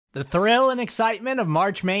The thrill and excitement of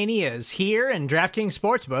March Mania is here, and DraftKings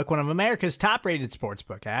Sportsbook, one of America's top-rated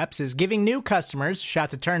sportsbook apps, is giving new customers a shot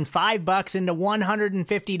to turn $5 into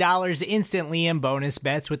 $150 instantly in bonus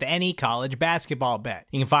bets with any college basketball bet.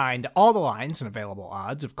 You can find all the lines and available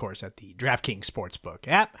odds, of course, at the DraftKings Sportsbook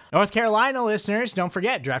app. North Carolina listeners, don't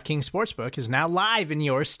forget, DraftKings Sportsbook is now live in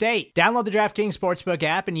your state. Download the DraftKings Sportsbook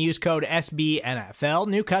app and use code SBNFL.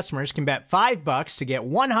 New customers can bet $5 to get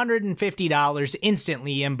 $150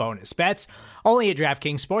 instantly in bonus bets, only at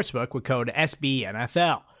DraftKings Sportsbook with code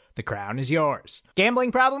SBNFL. The crown is yours.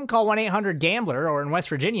 Gambling problem? Call 1-800-GAMBLER, or in West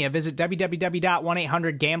Virginia, visit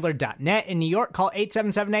www.1800gambler.net. In New York, call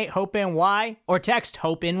 877-8-HOPE-NY or text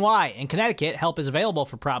HOPE-NY. In Connecticut, help is available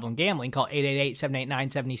for problem gambling. Call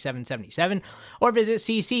 888-789-7777 or visit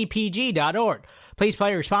ccpg.org. Please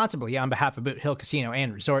play responsibly on behalf of Boot Hill Casino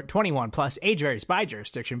and Resort. 21 plus, age varies by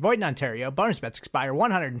jurisdiction. Void in Ontario. Bonus bets expire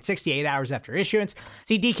 168 hours after issuance.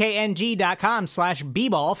 See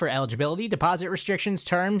dkng.com/bball for eligibility, deposit restrictions,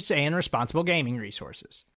 terms, and responsible gaming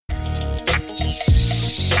resources.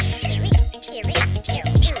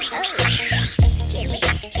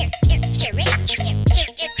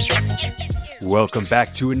 Welcome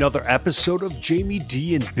back to another episode of Jamie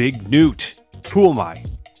D and Big Newt. Who am I?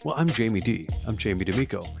 Well, I'm Jamie D. I'm Jamie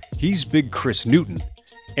D'Amico. He's Big Chris Newton,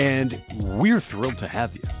 and we're thrilled to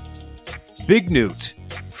have you. Big Newt,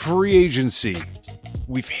 free agency.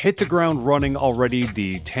 We've hit the ground running already.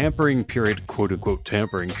 The tampering period, quote-unquote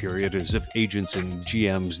tampering period, as if agents and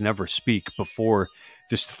GMs never speak before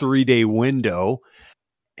this 3-day window.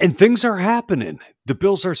 And things are happening. The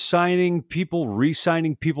Bills are signing people,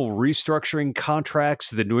 re-signing people, restructuring contracts.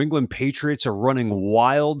 The New England Patriots are running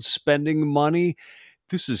wild, spending money.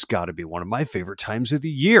 This has got to be one of my favorite times of the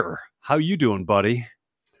year. How you doing, buddy?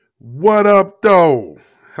 What up, though?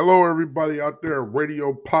 Hello, everybody out there in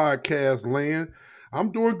radio podcast land.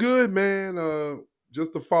 I'm doing good, man.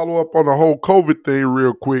 Just to follow up on the whole COVID thing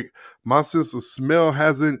real quick, my sense of smell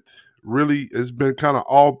hasn't really, it's been kind of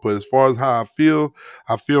off, but as far as how I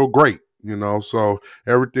feel great, so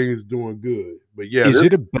everything's doing good. But yeah. Is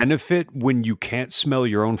it a benefit when you can't smell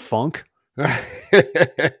your own funk? Well,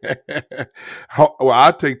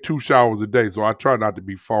 I take 2 showers a day, so I try not to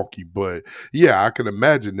be funky, but yeah, I can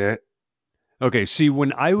imagine that. Okay, see,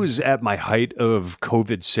 when I was at my height of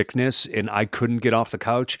COVID sickness and I couldn't get off the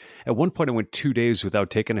couch, at one point I went 2 days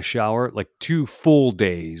without taking a shower, like 2 full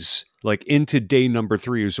days, like into day number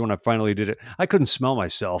 3 is when I finally did it. I couldn't smell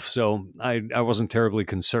myself, so I wasn't terribly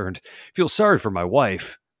concerned. I feel sorry for my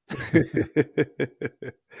wife.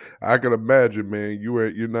 I can imagine, man.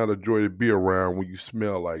 You're not a joy to be around when you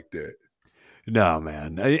smell like that. No,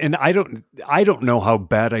 man. I don't know how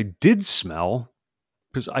bad I did smell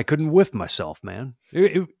because I couldn't whiff myself, man.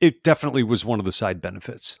 It definitely was one of the side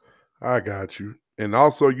benefits. I got you. And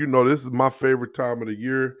also, this is my favorite time of the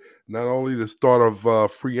year. Not only the start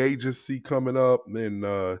of free agency coming up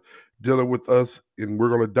and dealing with us, and we're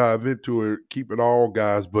going to dive into it, keep it all,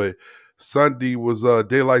 guys, but Sunday was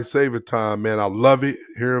daylight saving time, man. I love it.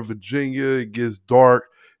 Here in Virginia, it gets dark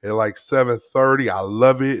at like 7:30. I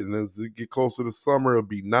love it. And as it get closer to summer, it'll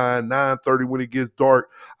be 9:30 when it gets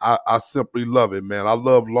dark. I simply love it, man. I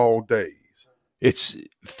love long days. It's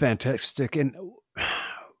fantastic. And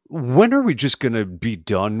when are we just going to be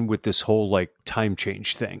done with this whole like time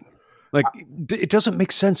change thing? Like it doesn't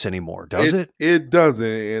make sense anymore, does it? It doesn't.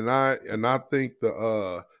 And I think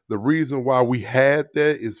the reason why we had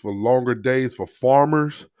that is for longer days for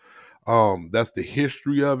farmers. That's the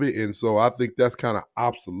history of it. And so I think that's kind of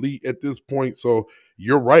obsolete at this point. So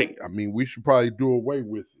you're right. I mean, we should probably do away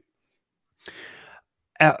with it.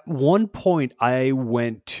 At one point, I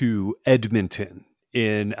went to Edmonton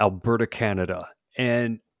in Alberta, Canada,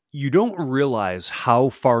 and you don't realize how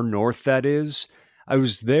far north that is. I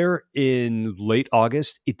was there in late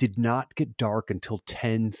August. It did not get dark until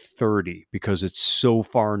 10:30 because it's so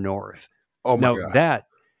far north. Oh my God. That,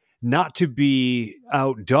 not to be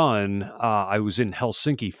outdone, I was in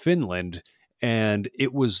Helsinki, Finland, and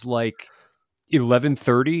it was like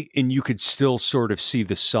 11:30, and you could still sort of see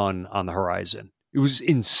the sun on the horizon. It was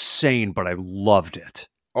insane, but I loved it.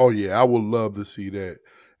 Oh, yeah, I would love to see that.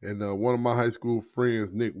 And one of my high school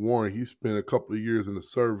friends, Nick Warren, he spent a couple of years in the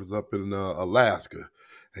service up in Alaska.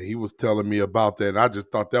 And he was telling me about that. And I just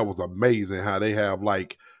thought that was amazing how they have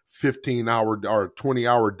like 15-hour or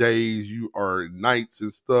 20-hour days or nights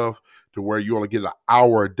and stuff to where you only get an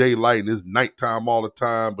hour of daylight and it's nighttime all the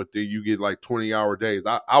time. But then you get like 20-hour days.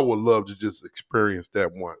 I would love to just experience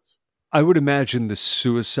that once. I would imagine the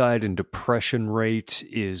suicide and depression rate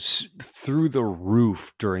is through the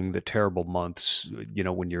roof during the terrible months,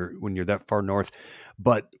 when you're that far north.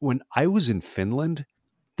 But when I was in Finland,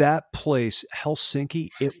 that place, Helsinki,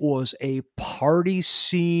 it was a party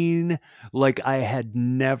scene like I had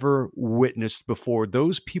never witnessed before.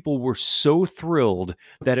 Those people were so thrilled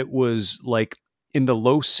that it was like in the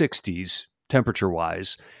low 60s temperature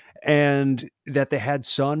wise and that they had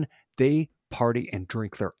sun. They party and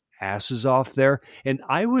drink their asses off there. And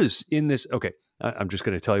I was in this, okay, I'm just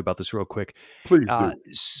going to tell you about this real quick. Please do.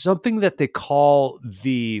 Something that they call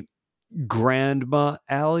the Grandma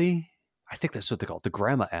Alley. I think that's what they call it, the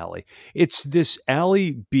Grandma Alley. It's this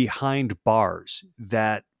alley behind bars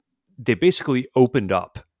that they basically opened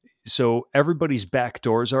up. So everybody's back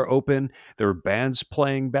doors are open. There are bands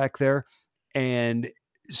playing back there. And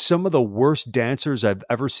some of the worst dancers I've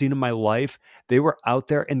ever seen in my life, they were out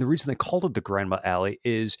there. And the reason they called it the Grandma Alley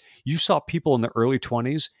is you saw people in the early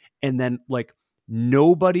 20s and then like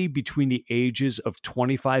nobody between the ages of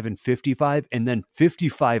 25 and 55 and then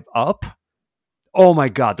 55 up. Oh my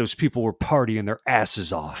God, those people were partying their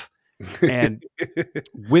asses off. And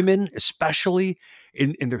women, especially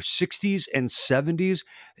in their 60s and 70s,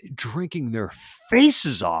 drinking their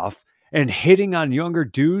faces off and hitting on younger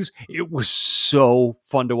dudes. It was so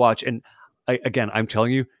fun to watch. And I'm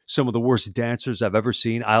telling you, some of the worst dancers I've ever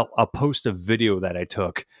seen. I'll post a video that I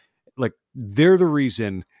took. Like, they're the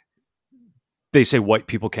reason they say white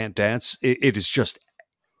people can't dance. It is just,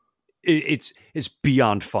 it's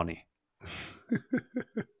beyond funny.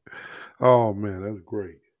 Oh man, that's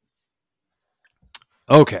great.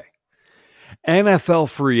 Okay. NFL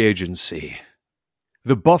free agency.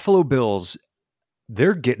 The Buffalo Bills,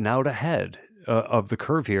 they're getting out ahead of the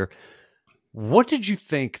curve here. What did you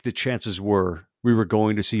think the chances were we were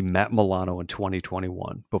going to see Matt Milano in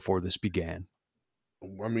 2021 before this began?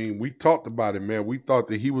 I mean, we talked about it, man. We thought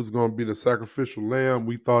that he was going to be the sacrificial lamb.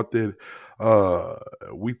 We thought that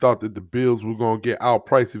the Bills were going to get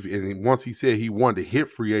outpriced. And once he said he wanted to hit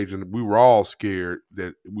free agent, we were all scared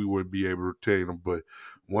that we would be able to retain him. But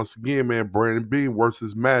once again, man, Brandon Beane works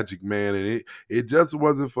his magic, man. And it just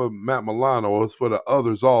wasn't for Matt Milano. It was for the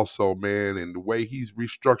others also, man. And the way he's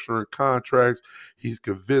restructuring contracts, he's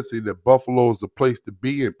convincing that Buffalo is the place to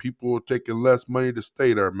be and people are taking less money to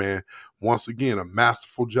stay there, man. Once again, a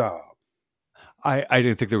masterful job. I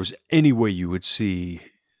didn't think there was any way you would see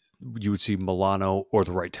Milano or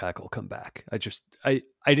the right tackle come back. I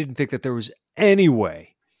didn't think that there was any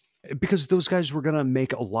way, because those guys were going to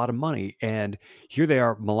make a lot of money. And here they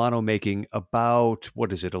are, Milano making about,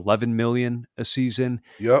 $11 million a season.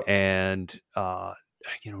 Yep. And,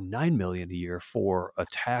 $9 million a year for a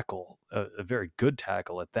tackle, a very good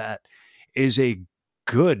tackle at that, is a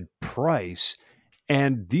good price.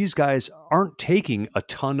 And these guys aren't taking a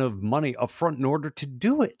ton of money up front in order to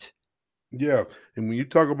do it. Yeah. And when you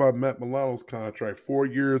talk about Matt Milano's contract, 4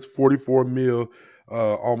 years, $44 million,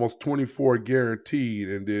 almost 24 guaranteed.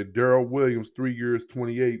 And then Darrell Williams, 3 years,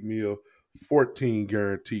 $28 million, 14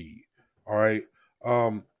 guaranteed. All right.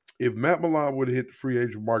 If Matt Milano would have hit the free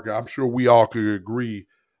agent market, I'm sure we all could agree,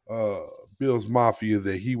 Bills Mafia,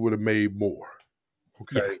 that he would have made more.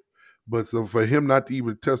 Okay. Yeah. But so for him not to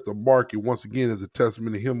even test the market, once again, is a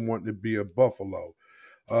testament to him wanting to be in Buffalo.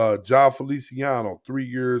 John Feliciano, 3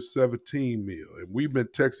 years, $17 million. And we've been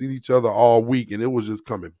texting each other all week, and it was just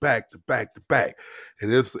coming back to back to back.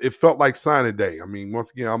 And it felt like signing day. I mean, once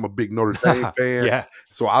again, I'm a big Notre Dame fan. Yeah.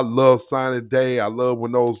 So I love signing day. I love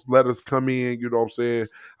when those letters come in, you know what I'm saying?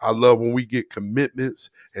 I love when we get commitments,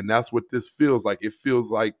 and that's what this feels like. It feels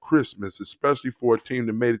like Christmas, especially for a team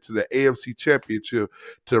that made it to the AFC Championship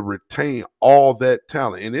to retain all that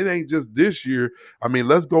talent. And it ain't just this year. I mean,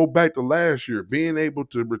 let's go back to last year, being able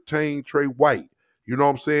to retain Trey White. You know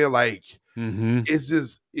what I'm saying? Like, It's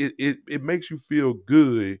just, it makes you feel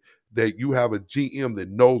good that you have a GM that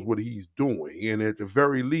knows what he's doing. And at the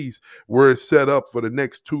very least, we're set up for the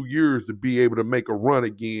next 2 years to be able to make a run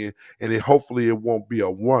again. And hopefully it won't be a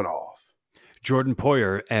one-off. Jordan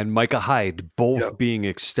Poyer and Micah Hyde both being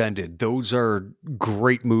extended. Those are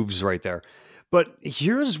great moves right there. But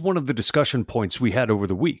here's one of the discussion points we had over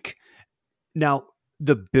the week. Now,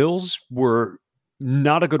 the Bills were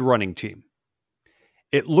not a good running team.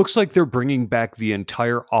 It looks like they're bringing back the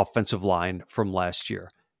entire offensive line from last year.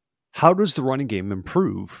 How does the running game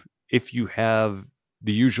improve if you have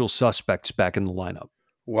the usual suspects back in the lineup?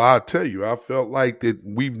 Well, I'll tell you, I felt like that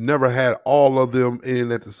we've never had all of them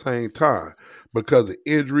in at the same time because of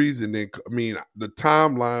injuries. And then, I mean, the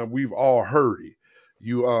timeline, we've all heard it.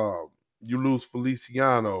 You lose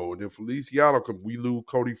Feliciano, and then Feliciano we lose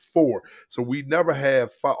Cody Ford. So we never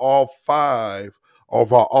had all five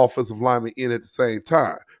of our offensive linemen in at the same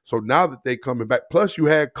time. So now that they coming back, plus you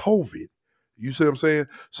had COVID. You see what I'm saying?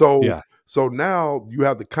 So now you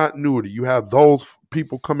have the continuity. You have those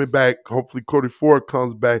people coming back. Hopefully Cody Ford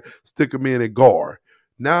comes back, stick him in at guard.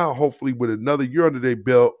 Now, hopefully, with another year under their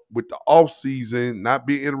belt, with the off season not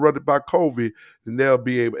being interrupted by COVID, then they'll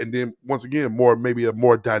be able. And then once again, maybe a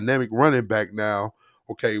more dynamic running back now.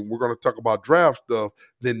 Okay, we're going to talk about draft stuff.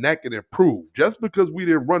 Then that can improve. Just because we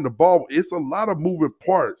didn't run the ball, it's a lot of moving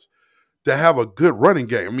parts to have a good running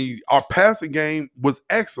game. I mean, our passing game was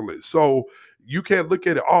excellent. So you can't look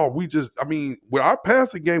at it, with our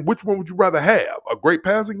passing game, which one would you rather have? A great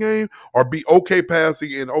passing game or be okay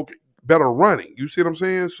passing and better running? You see what I'm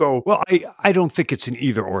saying? So, well, I don't think it's an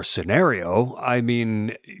either or scenario. I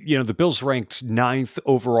mean, the Bills ranked 9th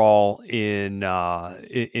overall in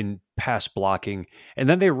pass blocking, and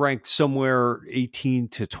then they ranked somewhere 18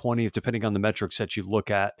 to 20th, depending on the metrics that you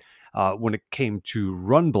look at. When it came to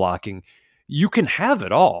run blocking, you can have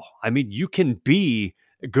it all. I mean, you can be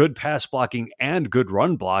good pass blocking and good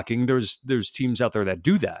run blocking. There's teams out there that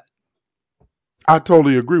do that. I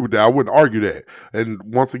totally agree with that. I wouldn't argue that. And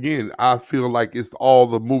once again, I feel like it's all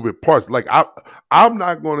the moving parts. Like I'm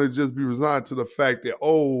not going to just be resigned to the fact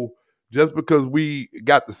that, just because we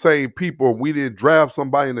got the same people, we didn't draft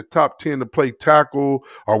somebody in the top 10 to play tackle,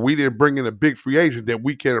 or we didn't bring in a big free agent, that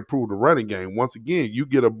we can't improve the running game. Once again, you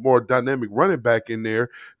get a more dynamic running back in there,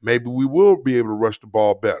 maybe we will be able to rush the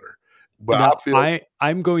ball better. But now,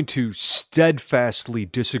 I'm going to steadfastly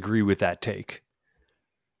disagree with that take.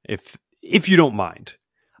 If you don't mind.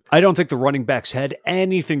 I don't think the running backs had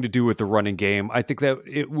anything to do with the running game. I think that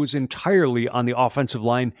it was entirely on the offensive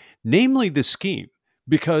line, namely the scheme,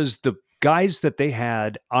 because the guys that they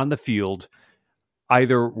had on the field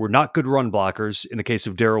either were not good run blockers in the case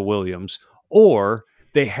of Darrell Williams, or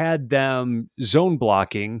they had them zone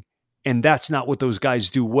blocking, and that's not what those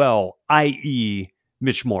guys do well, i.e.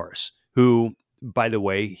 Mitch Morris, who, by the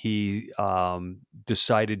way, he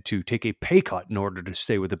decided to take a pay cut in order to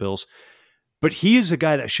stay with the Bills. But he is a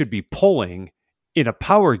guy that should be pulling in a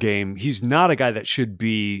power game. He's not a guy that should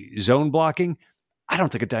be zone blocking. I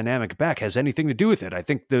don't think a dynamic back has anything to do with it. I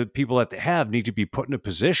think the people that they have need to be put in a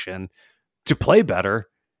position to play better,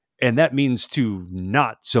 and that means to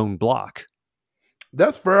not zone block.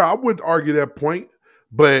 That's fair. I wouldn't argue that point,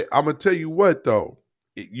 but I'm gonna tell you what though.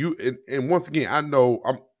 And once again, I know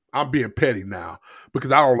I'm being petty now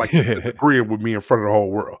because I don't like you agreeing with me in front of the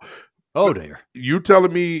whole world. Oh, dear. You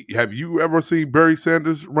telling me, have you ever seen Barry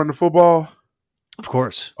Sanders run the football? Of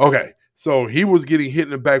course. Okay. So he was getting hit in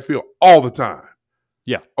the backfield all the time.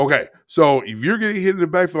 Yeah. Okay. So if you're getting hit in the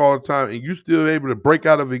backfield all the time and you're still able to break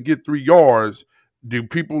out of it and get 3 yards, do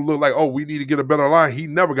people look like, we need to get a better line? He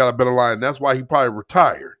never got a better line. That's why he probably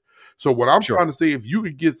retired. So what I'm trying to say, if you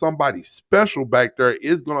could get somebody special back there,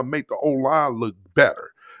 it's going to make the O-line look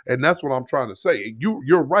better. And that's what I'm trying to say.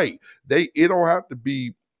 You're right. It don't have to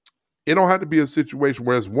be a situation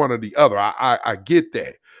where it's one or the other. I get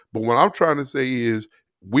that. But what I'm trying to say is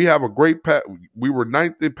we have a great we were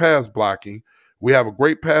 9th in pass blocking. We have a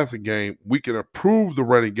great passing game. We can improve the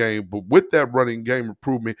running game, but with that running game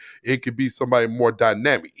improvement, it could be somebody more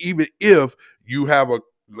dynamic. Even if you have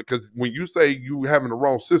because when you say you having the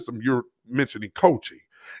wrong system, you're mentioning coaching.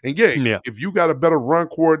 And if you got a better run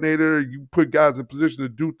coordinator, you put guys in position to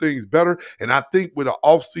do things better. And I think with an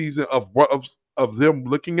offseason of them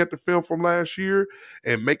looking at the film from last year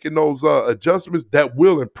and making those adjustments, that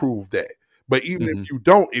will improve that. But even if you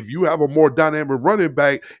don't, if you have a more dynamic running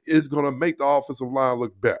back, it's going to make the offensive line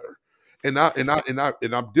look better. And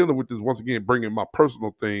I'm dealing with this once again, bringing my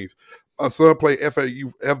personal things. My son played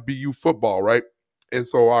FBU football, right? And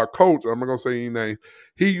so our coach, I'm not going to say any name,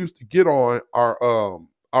 he used to get on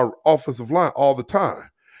our offensive line all the time.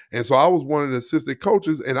 And so I was one of the assistant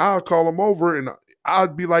coaches, and I'd call him over and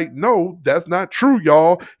I'd be like, no, that's not true,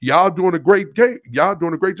 y'all. Y'all doing a great game. Y'all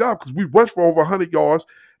doing a great job because we rushed for over 100 yards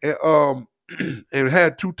and and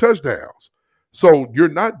had 2 touchdowns. So you're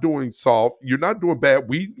not doing soft. You're not doing bad.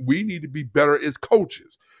 We need to be better as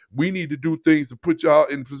coaches. We need to do things to put y'all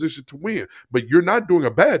in position to win. But you're not doing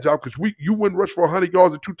a bad job because you wouldn't rush for 100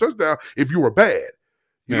 yards and 2 touchdowns if you were bad.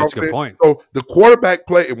 That's a good point. So the quarterback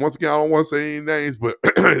play, and once again, I don't want to say any names, but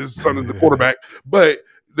his son is the quarterback. But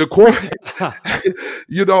the quarterback,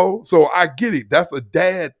 so I get it. That's a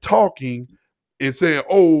dad talking and saying,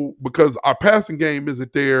 because our passing game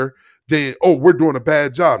isn't there, then, we're doing a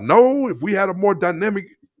bad job. No, if we had a more dynamic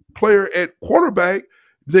player at quarterback,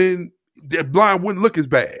 then the line wouldn't look as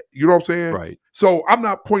bad. You know what I'm saying? Right. So I'm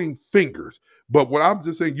not pointing fingers, but what I'm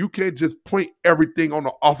just saying, you can't just point everything on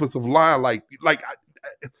the offensive line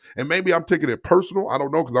and maybe I'm taking it personal. I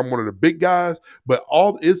don't know because I'm one of the big guys, but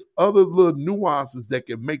it's other little nuances that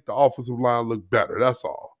can make the offensive line look better. That's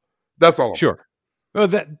all. That's all. Sure. Well,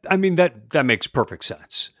 that makes perfect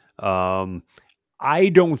sense. I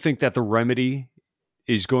don't think that the remedy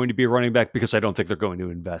is going to be a running back because I don't think they're going to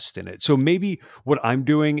invest in it. So maybe what I'm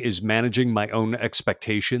doing is managing my own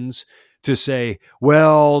expectations to say,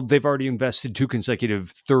 well, they've already invested 2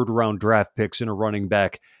 consecutive third-round draft picks in a running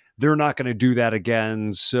back. They're not going to do that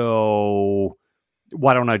again, so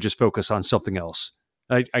why don't I just focus on something else?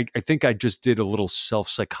 I think I just did a little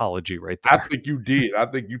self-psychology right I there. think you did. I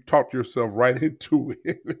think you talked yourself right into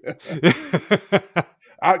it.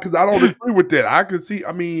 Because I don't agree with that. I can see,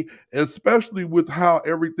 I mean, especially with how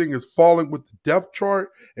everything is falling with the depth chart.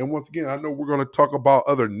 And once again, I know we're going to talk about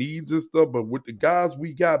other needs and stuff, but with the guys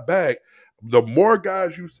we got back, the more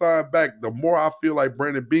guys you sign back, the more I feel like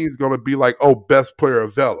Brandon Beane's going to be like, oh, best player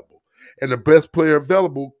available. And the best player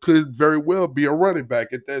available could very well be a running back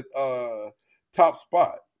at that top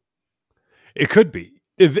spot. It could be.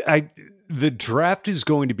 The draft is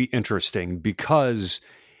going to be interesting because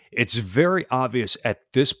it's very obvious at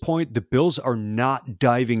this point the Bills are not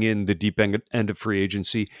diving in the deep end of free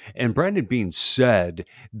agency, and Brandon Beane said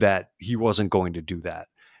that he wasn't going to do that.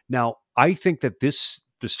 Now, I think that the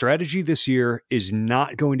strategy this year is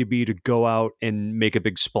not going to be to go out and make a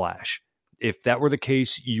big splash. If that were the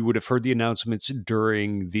case, you would have heard the announcements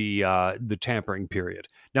during the tampering period.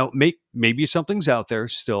 Now, maybe something's out there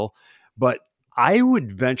still, but I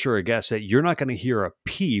would venture a guess that you're not going to hear a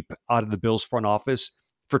peep out of the Bills front office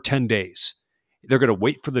for 10 days. They're going to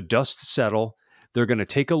wait for the dust to settle. They're going to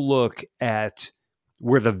take a look at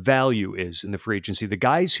where the value is in the free agency. The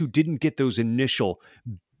guys who didn't get those initial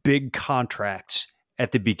big contracts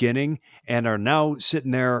at the beginning and are now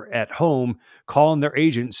sitting there at home calling their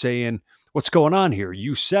agent saying, what's going on here?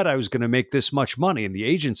 You said I was going to make this much money. And the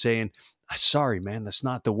agent saying, sorry, man, that's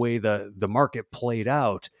not the way the market played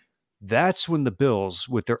out. That's when the Bills,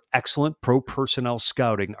 with their excellent pro personnel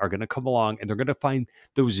scouting, are going to come along and they're going to find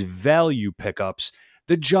those value pickups,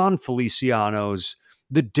 the John Felicianos,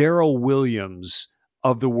 the Darrell Williams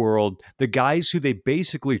of the world, the guys who they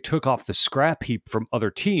basically took off the scrap heap from other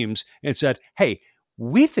teams and said, hey,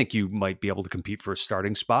 we think you might be able to compete for a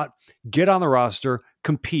starting spot. Get on the roster,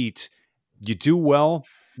 compete. You do well,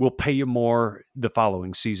 we'll pay you more the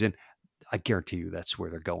following season. I guarantee you that's where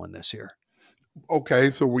they're going this year.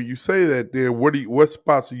 Okay, so when you say that, then what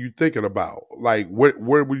spots are you thinking about? Like,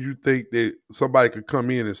 where would you think that somebody could come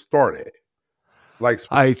in and start at? Like,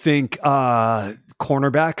 I think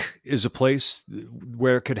cornerback is a place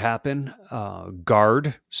where it could happen.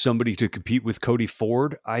 Guard, somebody to compete with Cody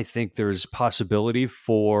Ford. I think there's possibility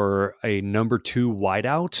for a number 2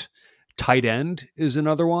 wideout. Tight end is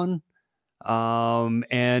another one.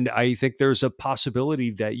 And I think there's a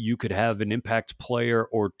possibility that you could have an impact player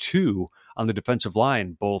or 2 on the defensive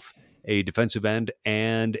line, both a defensive end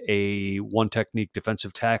and a one technique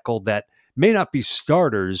defensive tackle that may not be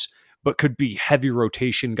starters, but could be heavy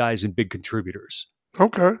rotation guys and big contributors.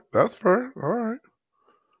 Okay, that's fair. All right.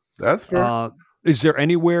 That's fair. Is there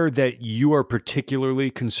anywhere that you are particularly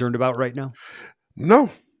concerned about right now? No,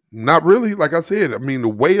 not really. Like I said, I mean, the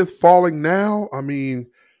way it's falling now, I mean,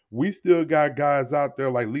 we still got guys out there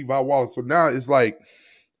like Levi Wallace. So now it's like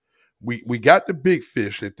we got the big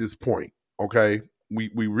fish at this point, okay? We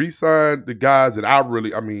re-signed the guys that I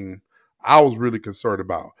was really concerned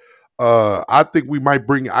about. I think we might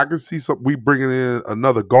I can see we bringing in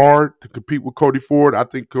another guard to compete with Cody Ford. I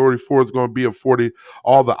think Cody Ford is going to be afforded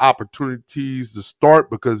all the opportunities to start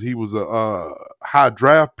because he was a high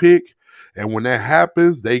draft pick. And when that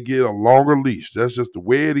happens, they get a longer leash. That's just the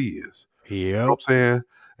way it is. Yep. You know what I'm saying?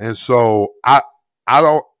 And so I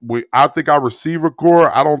think our receiver core,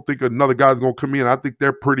 I don't think another guy's going to come in. I think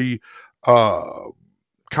they're pretty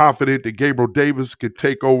confident that Gabriel Davis could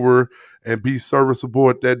take over and be serviceable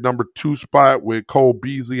at that number 2 spot with Cole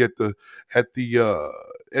Beasley at the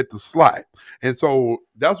slot. And so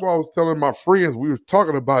that's why I was telling my friends, we were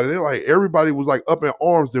talking about it. They're like, everybody was like up in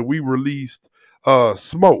arms that we released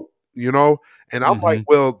Smoke, you know? And I'm like,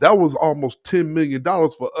 well, that was almost $10 million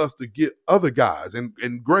for us to get other guys. And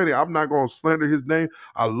granted, I'm not going to slander his name.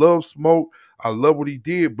 I love Smoke. I love what he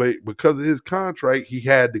did, but because of his contract, he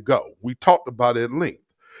had to go. We talked about it at length.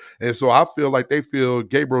 And so I feel like they feel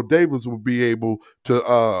Gabriel Davis will be able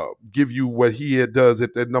to give you what he does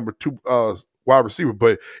at that number 2 wide receiver.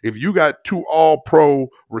 But if you got 2 all-pro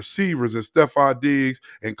receivers in Stephon Diggs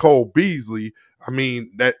and Cole Beasley, I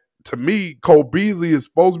mean, that to me, Cole Beasley is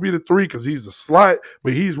supposed to be the 3 because he's a slot,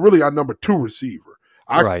 but he's really our number 2 receiver.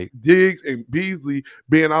 Right. Diggs and Beasley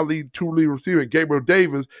being our lead 2 lead receiver, and Gabriel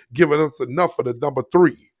Davis giving us enough for the number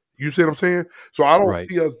 3. You see what I'm saying? So I don't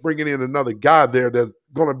see us bringing in another guy there that's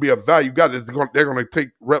going to be a value guy. They're going to take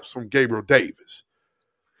reps from Gabriel Davis.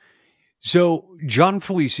 So John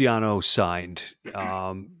Feliciano signed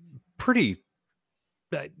pretty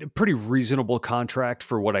a pretty reasonable contract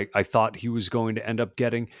for what I thought he was going to end up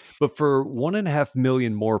getting. But for $1.5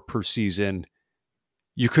 million more per season,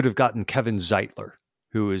 you could have gotten Kevin Zeitler,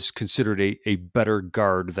 who is considered a better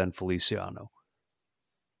guard than Feliciano.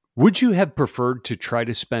 Would you have preferred to try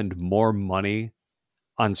to spend more money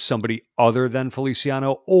on somebody other than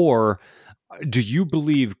Feliciano, or do you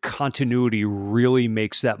believe continuity really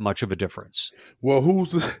makes that much of a difference? Well,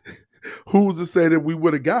 who's to say that we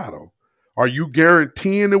would have got him? Are you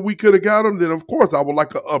guaranteeing that we could have got him? Then of course I would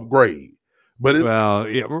like an upgrade. But Well,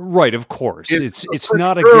 yeah, right, of course. It's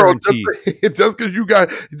not a girl. guarantee. Just because you got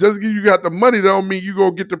the money, that don't mean you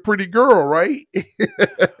gonna get the pretty girl, right?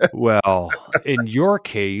 Well, in your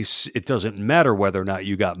case, it doesn't matter whether or not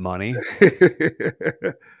you got money.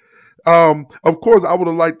 Of course, I would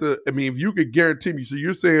have liked to. I mean, if you could guarantee me, so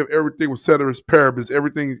you're saying everything was ceteris paribus,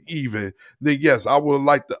 everything's even, then yes, I would have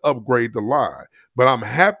liked to upgrade the line. But I'm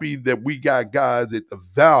happy that we got guys at the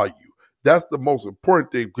value. That's the most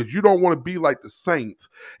important thing, because you don't want to be like the Saints,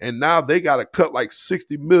 and now they got to cut like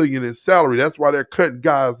 $60 million in salary. That's why they're cutting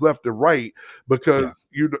guys left and right, because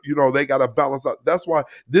you know they got to balance out. That's why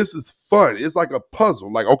this is fun. It's like a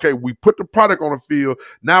puzzle. Like, okay, we put the product on the field.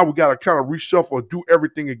 Now we got to kind of reshuffle and do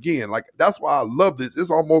everything again. Like, that's why I love this.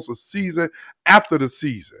 It's almost a season after the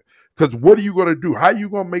season, because what are you going to do? How are you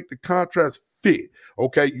going to make the contracts fit?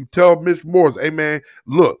 Okay, you tell Mitch Morris, hey man,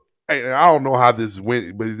 look. And I don't know how this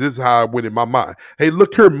went, but this is how it went in my mind. Hey,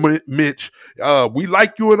 look here, Mitch. We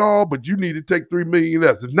like you and all, but you need to take $3 million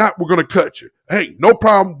less. If not, we're going to cut you. Hey, no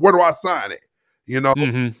problem. Where do I sign it? You know?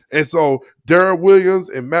 Mm-hmm. And so Darren Williams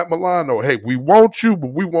and Matt Milano, hey, we want you,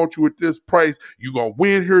 but we want you at this price. You're going to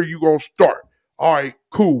win here. You're going to start. All right,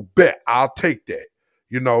 cool. Bet. I'll take that.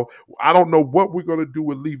 You know, I don't know what we're going to do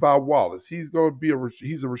with Levi Wallace. He's going to be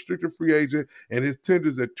he's a restricted free agent, and his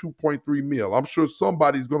tender's at $2.3 million. I'm sure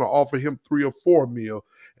somebody's going to offer him $3 or $4 million,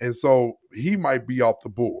 and so he might be off the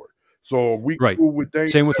board. So we cool with Daniel.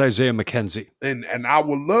 Same with Isaiah McKenzie. And I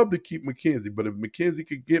would love to keep McKenzie, but if McKenzie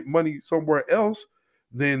could get money somewhere else,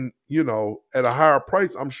 then, you know, at a higher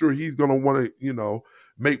price, I'm sure he's going to want to, you know,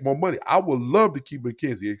 make more money. I would love to keep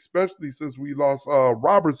McKenzie, especially since we lost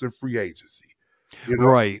Roberts in free agency. You know?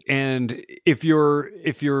 Right. And if you're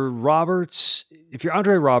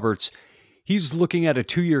Andre Roberts, he's looking at a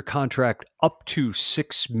 2-year contract up to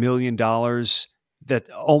 $6 million, that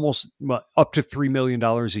almost up to $3 million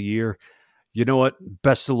a year. You know what?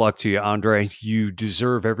 Best of luck to you, Andre. You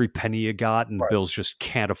deserve every penny you got, and the Bills just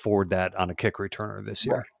can't afford that on a kick returner this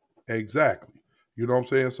year. Right. Exactly. You know what I'm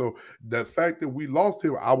saying? So the fact that we lost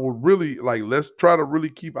him, I would really let's try to really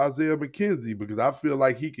keep Isaiah McKenzie, because I feel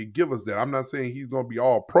like he could give us that. I'm not saying he's going to be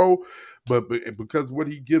all pro, but because what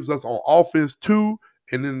he gives us on offense too,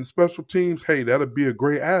 and then special teams, hey, that'll be a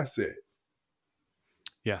great asset.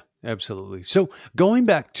 Yeah, absolutely. So going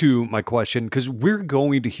back to my question, because we're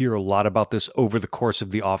going to hear a lot about this over the course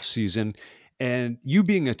of the offseason, and you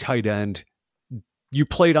being a tight end, you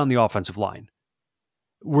played on the offensive line.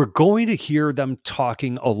 We're going to hear them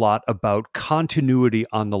talking a lot about continuity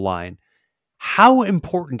on the line. How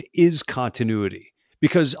important is continuity?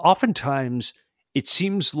 Because oftentimes it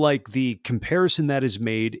seems like the comparison that is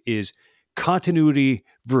made is continuity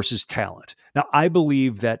versus talent. Now, I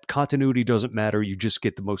believe that continuity doesn't matter. You just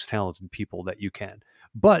get the most talented people that you can.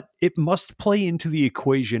 But it must play into the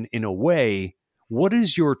equation in a way. What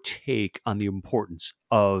is your take on the importance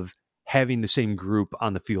of having the same group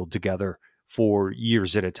on the field together for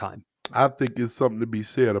years at a time? I think it's something to be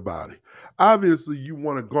said about it. Obviously, you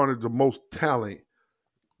want to garner the most talent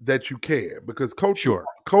that you can, because coaches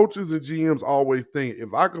and GMs always think,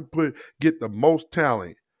 if I can get the most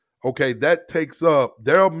talent, okay, that takes up,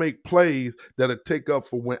 they'll make plays that'll take up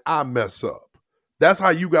for when I mess up. That's how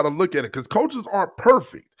you got to look at it, because coaches aren't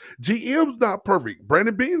perfect. GM's not perfect.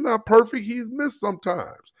 Brandon Beane's not perfect. He's missed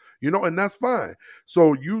sometimes. You know, and that's fine.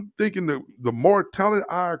 So you thinking that the more talent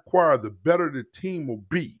I acquire, the better the team will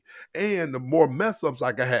be, and the more mess ups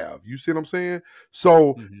I can have. You see what I'm saying?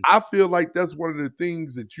 So I feel like that's one of the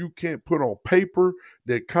things that you can't put on paper.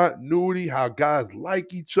 That continuity, how guys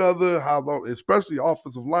like each other, especially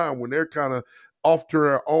offensive line, when they're kind of off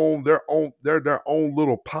to they're their own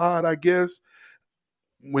little pod, I guess.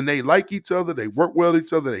 When they like each other, they work well with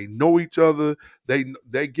each other, they know each other,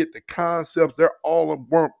 they get the concepts, they're all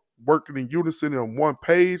working in unison on one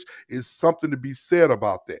page, is something to be said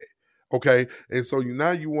about that. Okay. And so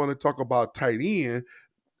now you want to talk about tight end.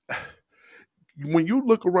 When you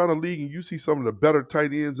look around the league and you see some of the better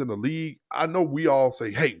tight ends in the league, I know we all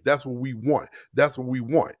say, hey, that's what we want. That's what we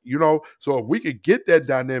want. You know, so if we could get that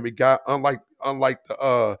dynamic guy, unlike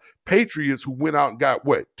the Patriots, who went out and got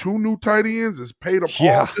 2 new tight ends, has paid them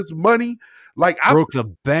all this money. Like I Broke the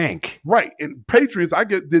bank. Right. And Patriots,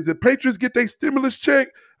 did the Patriots get their stimulus check?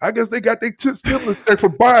 I guess they got their stimulus check for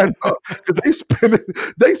buying up because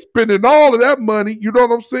they spending all of that money. You know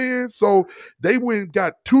what I'm saying? So they went and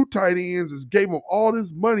got 2 tight ends and gave them all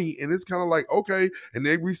this money. And it's kind of like, okay. And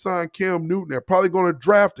they re-signed Cam Newton. They're probably going to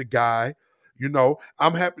draft a guy. You know,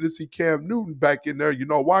 I'm happy to see Cam Newton back in there. You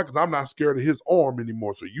know why? Because I'm not scared of his arm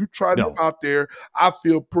anymore. So you try him out there. I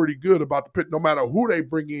feel pretty good about the pick. No matter who they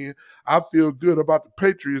bring in, I feel good about the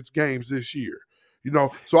Patriots games this year. You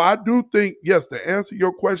know, so I do think, yes, to answer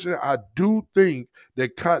your question, I do think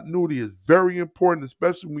that continuity is very important,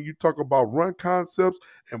 especially when you talk about run concepts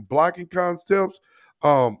and blocking concepts.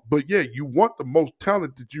 But yeah, you want the most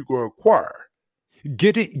talent that you can acquire.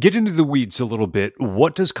 Get into the weeds a little bit.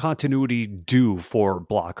 What does continuity do for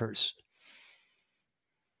blockers?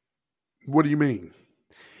 What do you mean?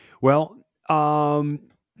 Well,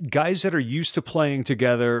 guys that are used to playing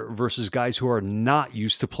together versus guys who are not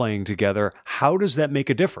used to playing together, how does that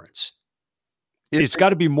make a difference? It's got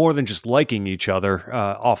to be more than just liking each other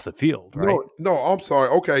off the field, right? No, I'm sorry.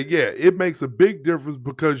 Okay, yeah, it makes a big difference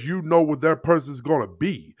because you know what that person's going to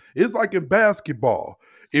be. It's like in basketball.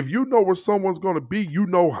 If you know where someone's going to be, you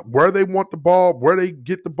know where they want the ball, where they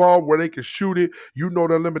get the ball, where they can shoot it. You know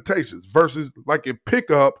their limitations. Versus like in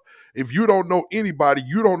pickup, if you don't know anybody,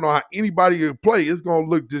 you don't know how anybody can play. It's going to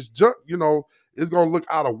look disjunct. You know, it's going to look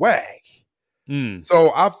out of whack.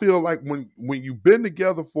 So I feel like when you've been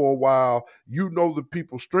together for a while, you know the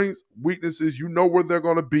people's strengths, weaknesses, you know where they're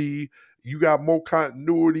going to be. You got more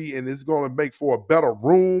continuity, and it's going to make for a better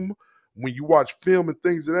room when you watch film and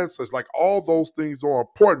things of that such. Like all those things are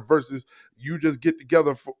important versus you just get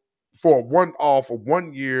together for a one-off or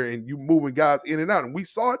 1 year and you moving guys in and out. And we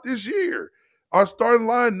saw it this year. Our starting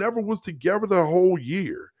line never was together the whole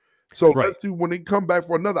year. So let's see when they come back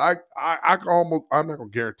for another. I'm not gonna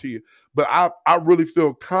guarantee it, but I really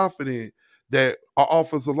feel confident that our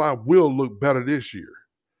offensive line will look better this year.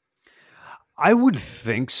 I would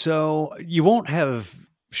think so. You won't have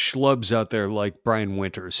schlubs out there like Brian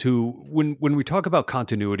Winters, who, when we talk about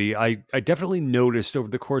continuity, I definitely noticed over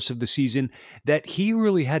the course of the season that he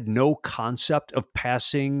really had no concept of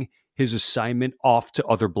passing his assignment off to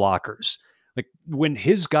other blockers. Like when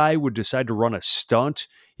his guy would decide to run a stunt,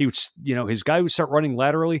 he would, his guy would start running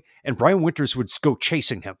laterally, and Brian Winters would go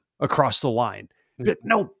chasing him across the line.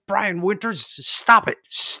 No, Brian Winters, stop it.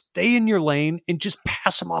 Stay in your lane and just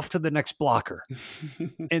pass him off to the next blocker.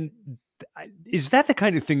 And is that the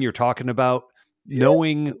kind of thing you're talking about? Yeah.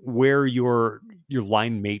 Knowing where your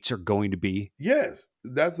line mates are going to be? Yes,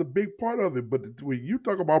 that's a big part of it. But when you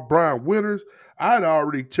talk about Brian Winters, I'd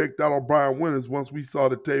already checked out on Brian Winters once we saw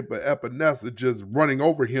the tape of Epinesa just running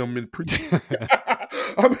over him in pre.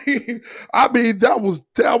 I mean that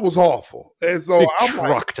was awful. And so I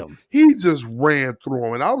trucked him. He just ran through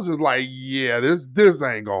him, and I was just like, yeah, this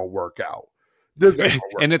ain't gonna work out.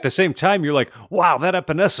 And at the same time, you're like, wow, that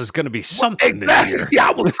Epinesa is going to be something this year. Yeah,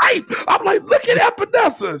 I was hyped. I'm like, look at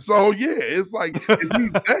Epinesa. So, yeah, it's like, is he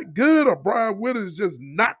that good or Brian Winters just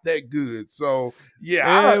not that good? So,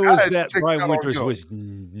 yeah. Brian Winters was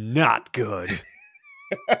not good.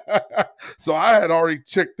 So, I had already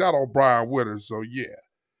checked out on Brian Winters. So,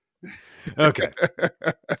 yeah. Okay.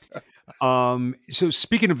 So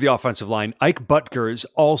speaking of the offensive line, Ike Butker is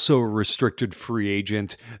also a restricted free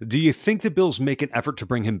agent. Do you think the Bills make an effort to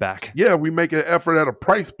bring him back? Yeah, we make an effort at a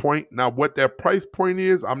price point. Now, what that price point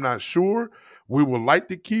is, I'm not sure. We would like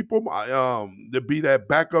to keep him to be that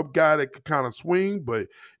backup guy that could kind of swing, but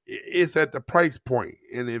it's at the price point.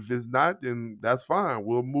 And if it's not, then that's fine.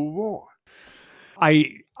 We'll move on.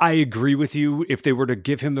 I agree with you. If they were to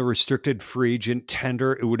give him the restricted free agent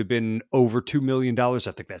tender, it would have been over $2 million. I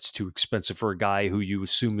think that's too expensive for a guy who you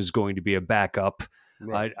assume is going to be a backup.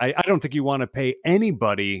 Right. I don't think you want to pay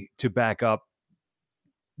anybody to back up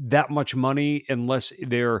that much money unless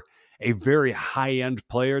they're a very high-end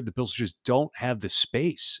player. The Bills just don't have the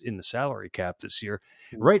space in the salary cap this year.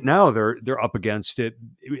 Right now, they're up against it.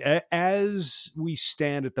 As we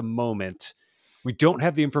stand at the moment, we don't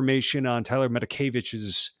have the information on Tyler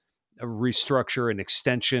Medikavich's restructure and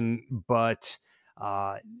extension, but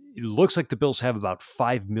it looks like the Bills have about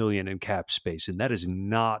 $5 million in cap space, and that's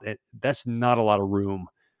not a lot of room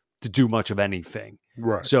to do much of anything.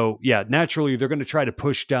 Right. So yeah, naturally they're going to try to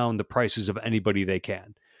push down the prices of anybody they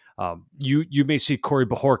can. You may see Corey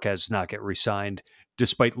Bajorquez not get re-signed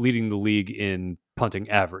despite leading the league in punting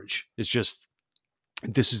average. It's just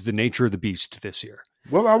this is the nature of the beast this year.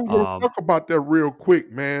 Well, I'm going to talk about that real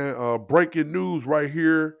quick, man. Breaking news right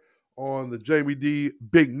here on the Jamie D.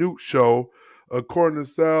 Big Newt Show. According to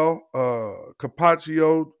Sal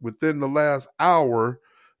Capaccio, within the last hour,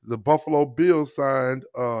 the Buffalo Bills signed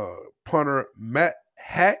punter Matt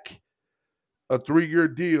Hack a 3-year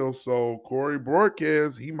deal. So Corey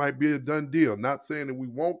Borquez, he might be a done deal. Not saying that we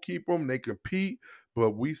won't keep him. They compete,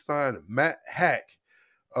 but we signed Matt Hack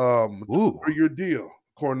Ooh, 3-year deal,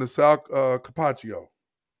 according to Sal Capaccio.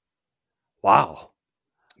 wow.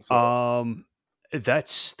 So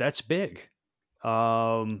That's big.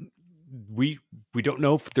 We don't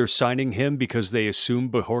know if they're signing him because they assume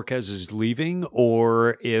Bajorquez is leaving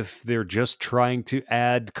or if they're just trying to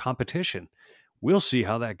add competition. We'll see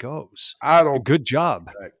how that goes. I don't Good job.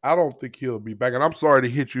 back. I don't think he'll be back. And I'm sorry to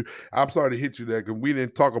hit you. I'm sorry to hit you there because we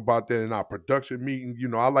didn't talk about that in our production meeting.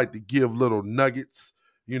 I like to give little nuggets,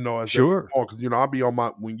 as they Sure. go on. Because, I'll be on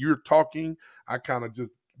when you're talking, I kind of just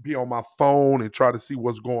be on my phone and try to see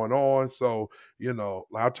what's going on. So,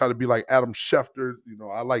 I try to be like Adam Schefter.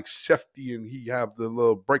 I like Shefty and he have the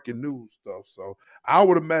little breaking news stuff. So I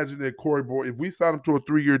would imagine that if we sign him to a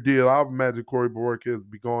 3-year deal, I would imagine Corey Borquez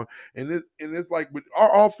be gone. And it's like with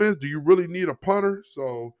our offense, do you really need a punter?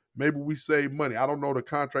 So maybe we save money. I don't know the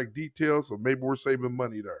contract details, so maybe we're saving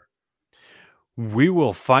money there. We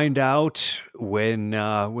will find out when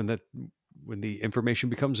the information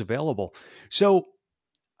becomes available. So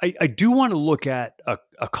I do want to look at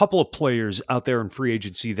a couple of players out there in free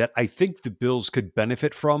agency that I think the Bills could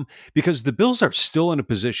benefit from, because the Bills are still in a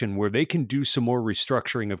position where they can do some more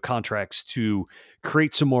restructuring of contracts to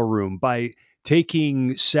create some more room by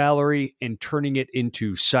taking salary and turning it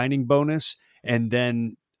into signing bonus. And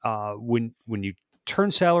then when you turn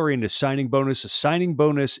salary into signing bonus, a signing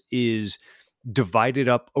bonus is divided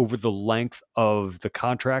up over the length of the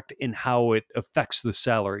contract and how it affects the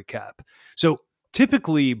salary cap. So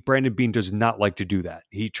typically, Brandon Beane does not like to do that.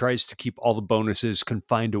 He tries to keep all the bonuses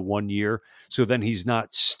confined to 1 year, so then he's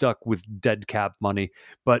not stuck with dead cap money.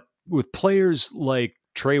 But with players like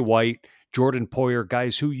Trey White, Jordan Poyer,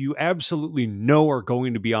 guys who you absolutely know are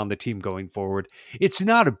going to be on the team going forward, it's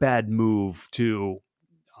not a bad move to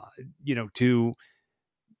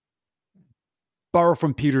borrow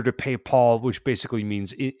from Peter to pay Paul, which basically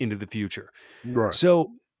means into the future. Right.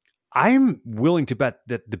 So I'm willing to bet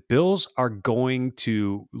that the Bills are going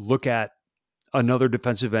to look at another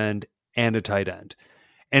defensive end and a tight end.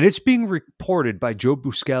 And it's being reported by Joe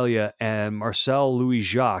Buscaglia and Marcel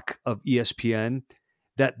Louis-Jacques of ESPN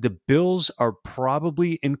that the Bills are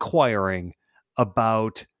probably inquiring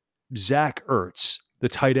about Zach Ertz, the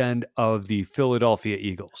tight end of the Philadelphia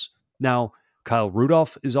Eagles. Now, Kyle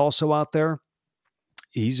Rudolph is also out there.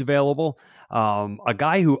 He's available. A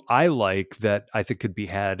guy who I like that I think could be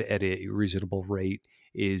had at a reasonable rate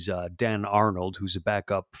is Dan Arnold, who's a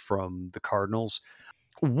backup from the Cardinals.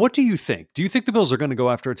 What do you think? Do you think the Bills are going to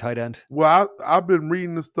go after a tight end? Well, I've been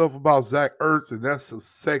reading the stuff about Zach Ertz, and that's a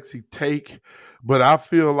sexy take. But I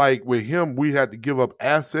feel like with him, we had to give up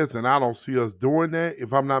assets, and I don't see us doing that,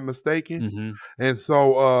 if I'm not mistaken. Mm-hmm. And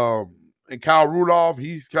so, and Kyle Rudolph,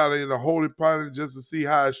 he's kind of in a holding pattern just to see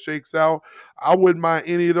how it shakes out. I wouldn't mind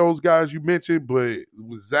any of those guys you mentioned, but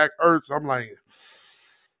with Zach Ertz, I'm like,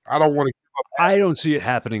 I don't want to. I don't see it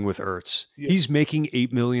happening with Ertz. Yeah. He's making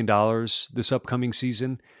 $8 million this upcoming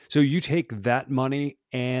season. So you take that money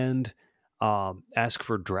and ask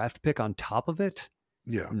for a draft pick on top of it?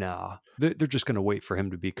 Yeah. Nah, they're just going to wait for him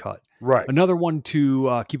to be cut. Right. Another one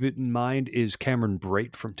to keep it in mind is Cameron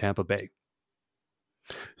Brate from Tampa Bay.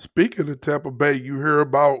 Speaking of Tampa Bay, you hear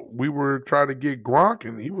about we were trying to get Gronk,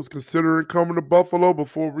 and he was considering coming to Buffalo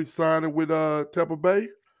before re-signing with Tampa Bay.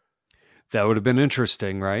 That would have been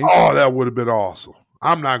interesting, right? Oh, that would have been awesome.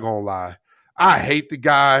 I'm not going to lie. I hate the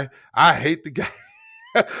guy. I hate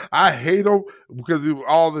him because of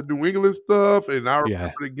all the New England stuff. And I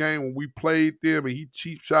remember the game when we played them and he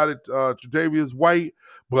cheap shot at Tre'Davious White.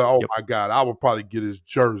 But, my God, I would probably get his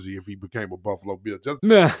jersey if he became a Buffalo Bill. Just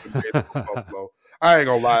Buffalo. I ain't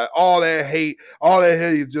going to lie. All that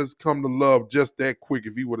hate just come to love just that quick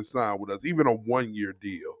if he would have signed with us, even a 1-year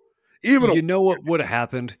deal. You know what would have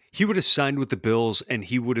happened? He would have signed with the Bills, and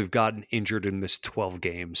he would have gotten injured and missed 12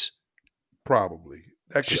 games. Probably.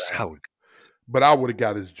 That's just how it. But I would have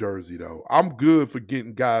got his jersey, though. I'm good for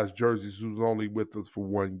getting guys' jerseys who's only with us for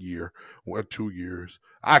 1 year or 2 years.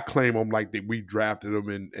 I claim them like that we drafted them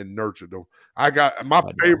and nurtured them. My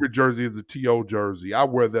favorite jersey is the T.O. jersey. I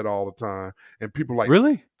wear that all the time. And people are like,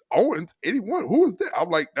 really? Owens, 81, who is that? I'm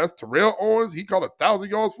like, that's Terrell Owens. He caught 1,000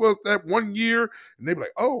 yards for us that 1 year. And they be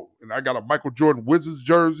like, oh. And I got a Michael Jordan Wizards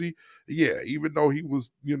jersey. Yeah, even though he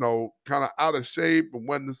was, kind of out of shape and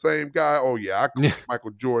wasn't the same guy. Oh, yeah, I call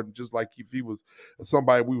Michael Jordan just like if he was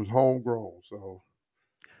somebody we was homegrown. So,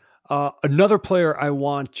 another player I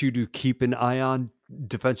want you to keep an eye on,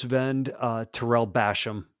 defensive end, Terrell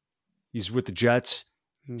Basham. He's with the Jets.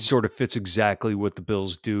 sort of fits exactly what the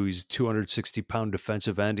Bills do. He's a 260-pound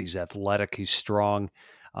defensive end. He's athletic. He's strong.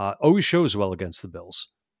 Always shows well against the Bills.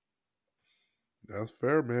 That's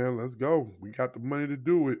fair, man. Let's go. We got the money to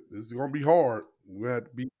do it. This is going to be hard. We have to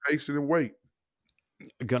be patient and wait.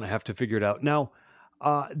 Going to have to figure it out. Now,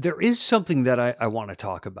 there is something that I want to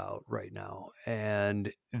talk about right now,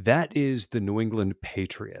 and that is the New England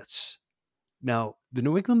Patriots. Now, the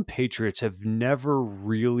New England Patriots have never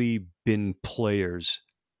really been players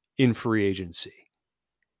in free agency.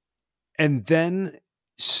 And then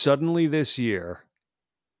suddenly this year,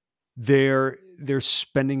 they're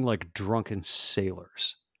spending like drunken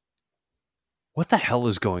sailors. What the hell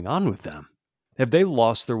is going on with them? Have they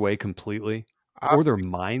lost their way completely? Or their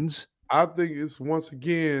minds? I think it's once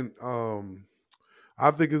again,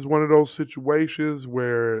 I think it's one of those situations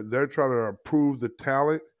where they're trying to improve the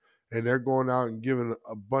talent and they're going out and giving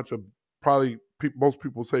a bunch of probably most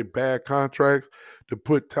people say bad contracts to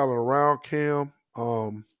put talent around Cam.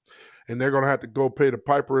 And they're going to have to go pay the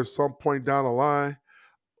piper at some point down the line.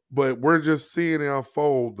 But we're just seeing it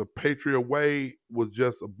unfold. The Patriot way was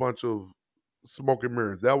just a bunch of smoke and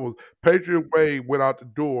mirrors. That was Patriot way went out the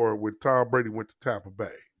door when Tom Brady went to Tampa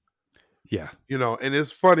Bay. Yeah. You know, and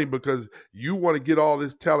it's funny because you want to get all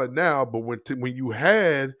this talent now, but when you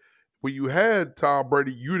had Tom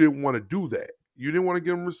Brady, you didn't want to do that. You didn't want to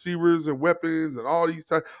give him receivers and weapons and all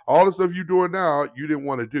the stuff you're doing now, you didn't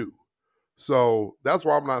want to do. So that's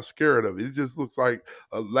why I'm not scared of it. It just looks like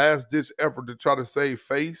a last-ditch effort to try to save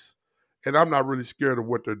face, and I'm not really scared of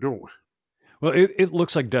what they're doing. Well, it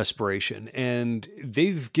looks like desperation, and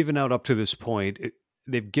they've given out up to this point.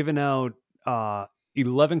 They've given out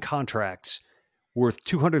 11 contracts worth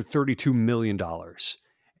 $232 million,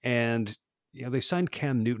 and they signed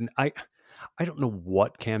Cam Newton. I don't know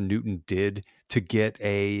what Cam Newton did to get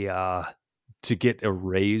a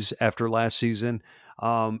raise after last season.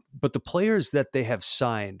 But the players that they have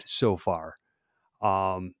signed so far,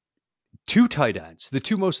 2 tight ends, the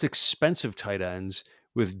 2 most expensive tight ends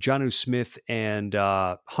with Jonnu Smith and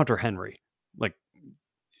Hunter Henry. Like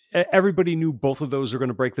everybody knew both of those are going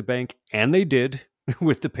to break the bank, and they did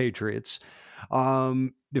with the Patriots.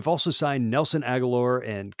 They've also signed Nelson Aguilar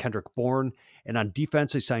and Kendrick Bourne. And on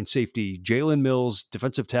defense, they signed safety Jalen Mills,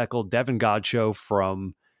 defensive tackle Davin Godchaux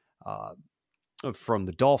from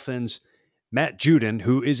the Dolphins. Matt Judon,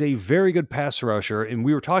 who is a very good pass rusher, and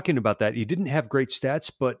we were talking about that. He didn't have great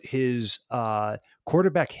stats, but his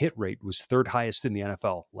quarterback hit rate was 3rd highest in the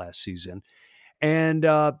NFL last season. And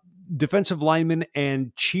defensive lineman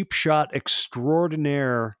and cheap shot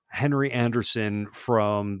extraordinaire Henry Anderson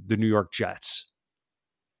from the New York Jets.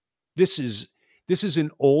 This is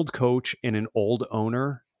an old coach and an old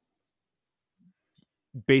owner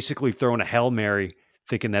basically throwing a Hail Mary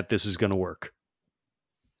thinking that this is going to work.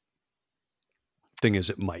 Thing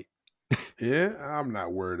is, it might. Yeah, I'm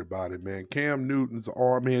not worried about it, man. Cam Newton's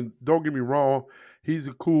arm, man, don't get me wrong. He's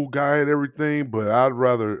a cool guy and everything, but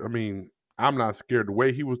I'm not scared. The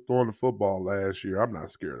way he was throwing the football last year, I'm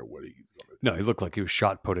not scared of what he's going to do. No, he looked like he was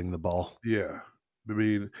shot putting the ball. Yeah. I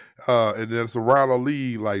mean, and then it's around the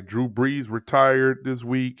league, like Drew Brees retired this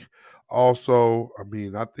week. Also, I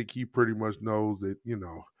mean, I think he pretty much knows that,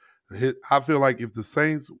 I feel like if the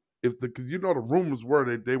Saints, because the rumors were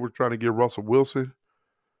that they were trying to get Russell Wilson,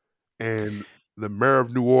 and the mayor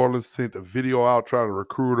of New Orleans sent a video out trying to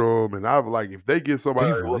recruit him. And I was like, if they get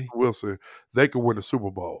somebody like Russell Wilson, they could win the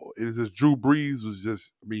Super Bowl. It's just Drew Brees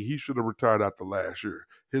was he should have retired after last year.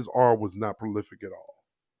 His arm was not prolific at all.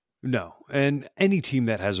 No, and any team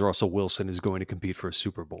that has Russell Wilson is going to compete for a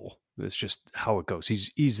Super Bowl. It's just how it goes.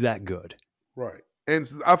 He's that good. Right. And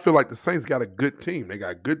I feel like the Saints got a good team. They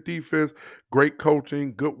got good defense, great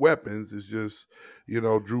coaching, good weapons. It's just,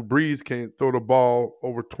 Drew Brees can't throw the ball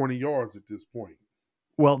over 20 yards at this point.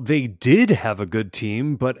 Well, they did have a good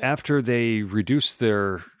team, but after they reduced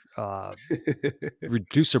their payroll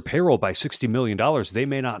by $60 million, they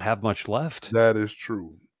may not have much left. That is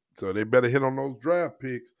true. So they better hit on those draft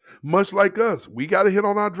picks. Much like us, we got to hit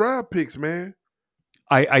on our draft picks, man.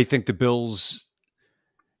 I think the Bills,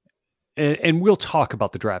 and we'll talk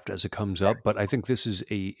about the draft as it comes up, but I think this is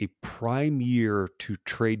a prime year to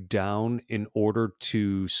trade down in order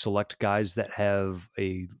to select guys that have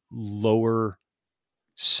a lower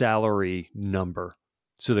salary number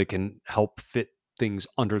so they can help fit things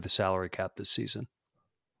under the salary cap this season.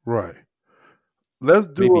 Right.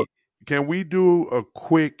 Can we do a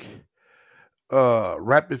quick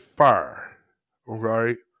rapid fire? All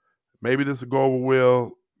right. Maybe this will go over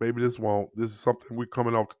well. Maybe this won't. This is something we're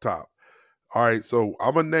coming off the top. All right. So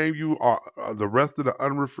I'm going to name you the rest of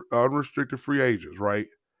the unrestricted free agents, right?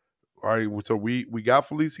 All right, so we got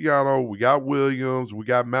Feliciano, we got Williams, we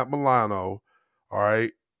got Matt Milano. All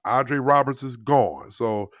right, Andre Roberts is gone.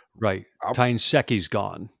 So Right. Tyne Secchi's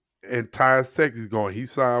gone. And Ty Secchi's gone.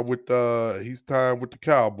 He's signed with the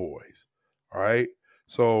Cowboys. All right.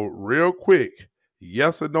 So real quick,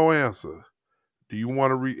 yes or no answer. Do you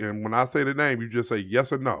want to read? And when I say the name, you just say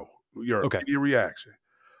yes or no. Your immediate reaction.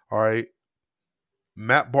 All right.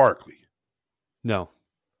 Matt Barkley. No.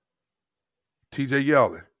 TJ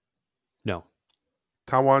Yeldon. No.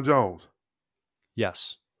 Tywan Jones.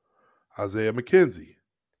 Yes. Isaiah McKenzie.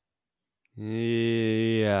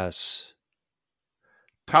 Yes.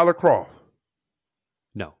 Tyler Croft.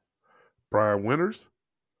 No. Brian Winters.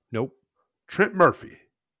 Nope. Trent Murphy.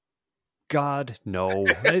 God, no.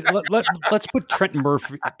 Let's put Trent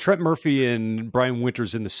Murphy and Brian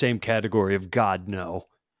Winters in the same category of God, no.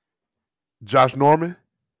 Josh Norman.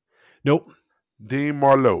 Nope. Dean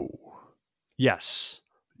Marlowe. Yes.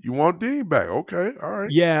 You want Dean back? Okay, all right.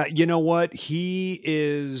 Yeah, you know what?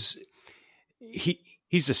 He's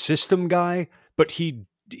a system guy, but he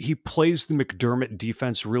plays the McDermott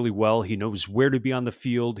defense really well. He knows where to be on the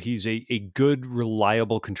field. He's a good,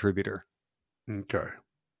 reliable contributor. Okay.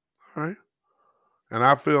 All right. And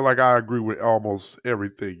I feel like I agree with almost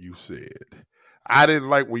everything you said. I didn't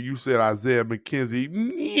like when you said Isaiah McKenzie.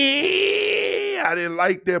 Yeah, I didn't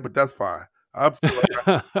like that, but that's fine. I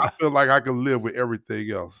feel like I can live with everything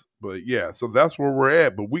else. But yeah, so that's where we're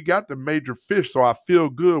at. But we got the major fish, so I feel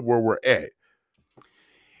good where we're at.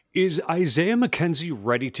 Is Isaiah McKenzie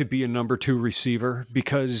ready to be a number 2 receiver?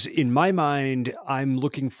 Because in my mind, I'm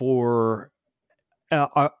looking for,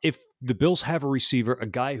 if the Bills have a receiver, a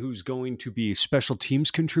guy who's going to be a special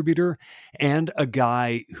teams contributor and a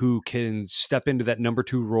guy who can step into that number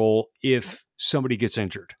 2 role if somebody gets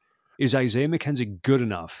injured. Is Isaiah McKenzie good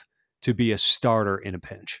enough to be a starter in a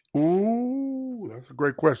pinch? Ooh, that's a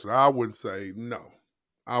great question. I would say no.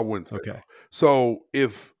 I wouldn't say okay. No.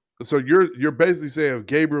 So you're basically saying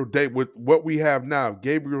Gabriel Davis, with what we have now, if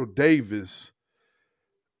Gabriel Davis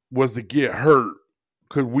was to get hurt,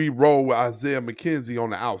 could we roll with Isaiah McKenzie on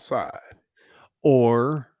the outside?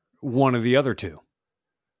 Or one of the other two?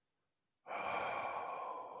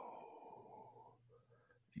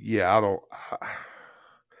 Yeah,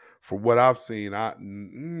 from what I've seen, I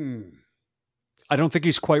don't think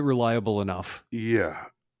he's quite reliable enough. Yeah.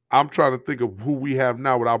 I'm trying to think of who we have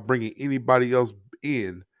now without bringing anybody else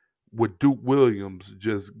in. With Duke Williams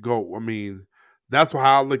just go. I mean, that's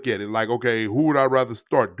how I look at it. Like, okay, who would I rather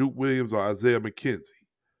start, Duke Williams or Isaiah McKenzie?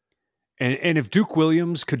 And if Duke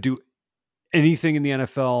Williams could do anything in the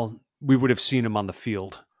NFL, we would have seen him on the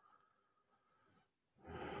field.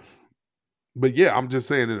 But yeah, I'm just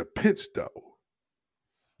saying in a pinch though.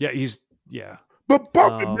 Yeah. But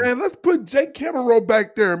Bumpy, man, let's put Jake Cameron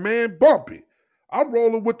back there, man. Bumpy. I'm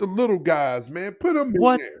rolling with the little guys, man. Put him in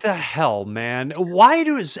what there. The hell, man? Why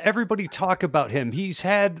does everybody talk about him? He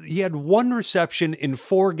had 1 reception in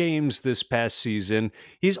 4 games this past season.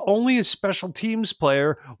 He's only a special teams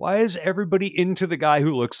player. Why is everybody into the guy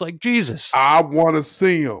who looks like Jesus? I want to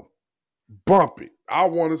see him. Bumpy. I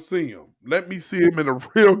want to see him. Let me see him in a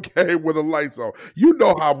real game with the lights on. You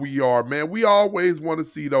know how we are, man. We always want to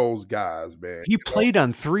see those guys, man. He played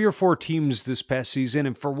on 3 or 4 teams this past season,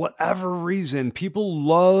 and for whatever reason, people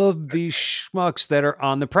love these schmucks that are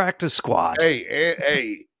on the practice squad.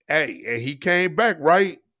 Hey, and he came back,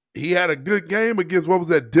 right? He had a good game against, what was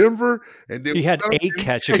that, Denver? And then he had a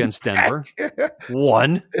catch against Denver.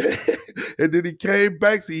 1. And then he came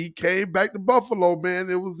back. See, he came back to Buffalo, man.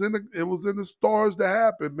 It was in the stars to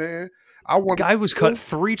happen, man. The guy was cut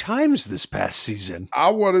 3 times this past season.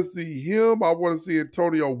 I want to see him. I want to see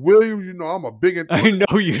Antonio Williams. You know, I'm a big I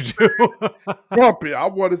know you do. Bumpy. I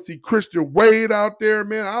want to see Christian Wade out there,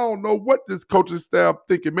 man. I don't know what this coaching staff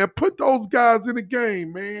thinking, man. Put those guys in the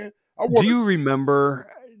game, man. Do you remember,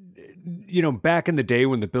 back in the day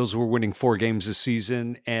when the Bills were winning 4 games this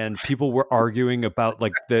season and people were arguing about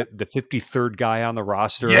like the 53rd guy on the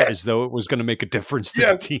roster as though it was going to make a difference to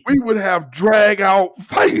the team? We would have drag out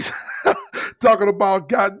fights talking about,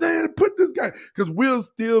 God damn, put this guy, because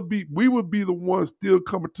we would be the ones still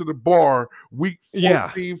coming to the bar week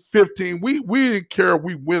 14, 15. We didn't care if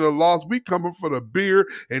we win or lost. We coming for the beer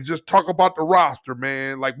and just talk about the roster,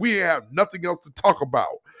 man. Like we have nothing else to talk about.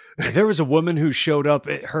 There was a woman who showed up,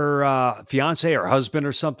 her fiance or husband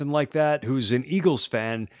or something like that, who's an Eagles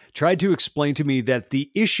fan, tried to explain to me that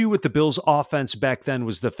the issue with the Bills offense back then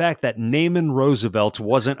was the fact that Naaman Roosevelt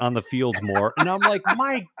wasn't on the field more. And I'm like,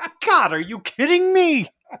 my God, are you kidding me?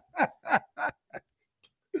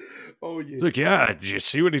 Oh yeah. He's like, yeah, did you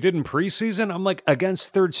see what he did in preseason? I'm like,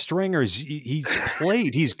 against third stringers, he's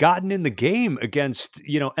played. He's gotten in the game against,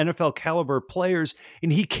 NFL caliber players,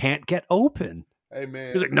 and he can't get open. Hey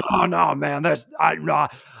man. He's like, no, man.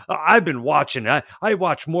 I've been watching. I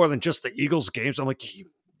watch more than just the Eagles games. I'm like,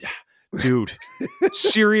 dude,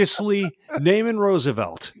 seriously, Naaman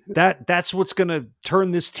Roosevelt. That's what's gonna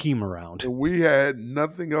turn this team around. We had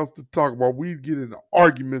nothing else to talk about. We'd get into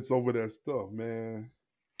arguments over that stuff, man.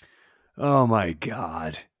 Oh my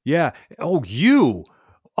God. Yeah. Oh,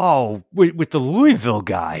 with the Louisville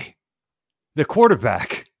guy, the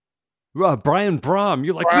quarterback. Brian Brom,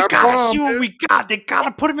 you're like, we gotta see what we got. They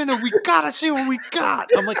gotta put him in there. We gotta see what we got.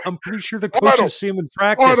 I'm like, I'm pretty sure the coaches see him in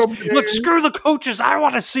practice. Look, screw the coaches. I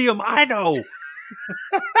want to see him. I know.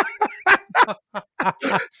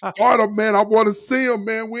 Start him, man. I want to see him,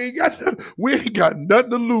 man. We ain't got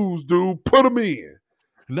nothing to lose, dude. Put him in.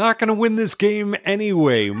 Not gonna win this game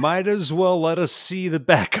anyway. Might as well let us see the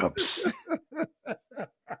backups.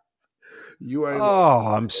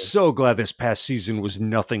 I'm so glad this past season was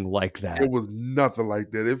nothing like that. It was nothing like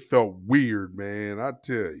that. It felt weird, man. I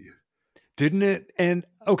tell you. Didn't it? And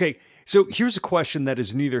okay, so here's a question that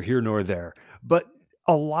is neither here nor there. But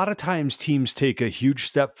a lot of times teams take a huge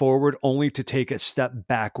step forward only to take a step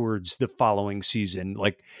backwards the following season.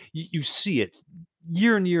 Like you see it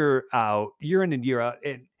year in and year out.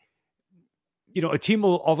 And a team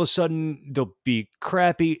will all of a sudden they'll be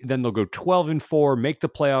crappy, then they'll go 12-4, make the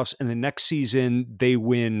playoffs, and the next season they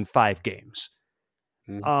win 5 games.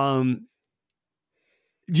 Mm-hmm.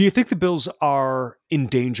 Do you think the Bills are in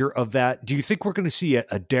danger of that? Do you think we're going to see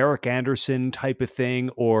a Derek Anderson type of thing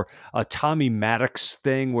or a Tommy Maddox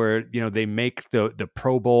thing where, they make the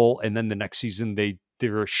Pro Bowl and then the next season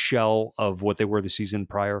they're a shell of what they were the season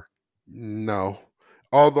prior? No.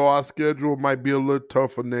 Although our schedule might be a little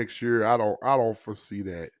tougher next year, I don't foresee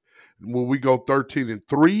that. When we go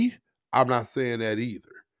 13-3, I'm not saying that either.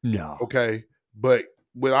 No. Okay. But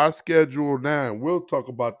with our schedule now, and we'll talk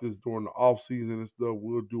about this during the offseason and stuff.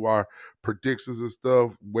 We'll do our predictions and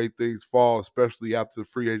stuff, way things fall, especially after the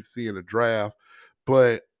free agency and the draft.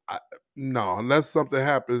 But no, unless something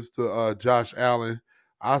happens to Josh Allen,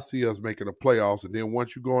 I see us making the playoffs. And then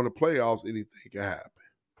once you go in the playoffs, anything can happen.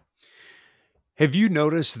 Have you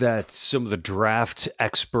noticed that some of the draft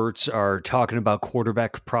experts are talking about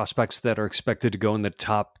quarterback prospects that are expected to go in the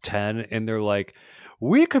top 10? And they're like,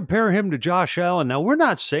 we compare him to Josh Allen. Now, we're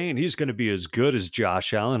not saying he's going to be as good as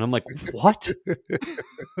Josh Allen. I'm like, what?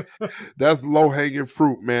 That's low-hanging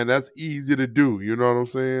fruit, man. That's easy to do. You know what I'm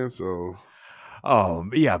saying? So, oh,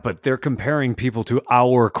 yeah, but they're comparing people to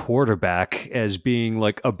our quarterback as being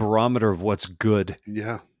like a barometer of what's good.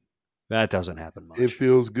 Yeah. That doesn't happen much. It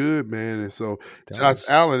feels good, man. And so Josh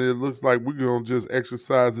Allen, it looks like we're going to just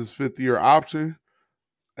exercise his 5th-year option.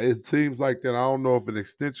 It seems like that. I don't know if an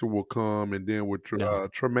extension will come, and then with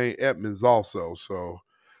Tremaine Edmonds also. So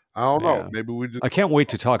I don't know. Maybe we just. I can't wait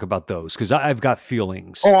to talk about those because I've got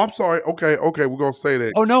feelings. Oh, I'm sorry. Okay, we're gonna say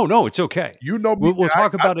that. Oh no, it's okay. You know me. We'll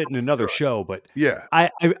talk about it in another show, but yeah,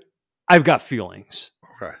 I've got feelings.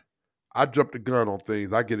 Okay, I jump the gun on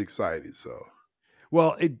things. I get excited. So.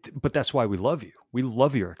 Well, but that's why we love you. We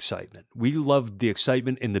love your excitement. We love the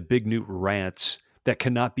excitement in the Big Newt rants that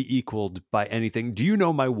cannot be equaled by anything. Do you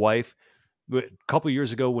know my wife, a couple of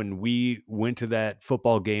years ago when we went to that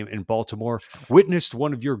football game in Baltimore, witnessed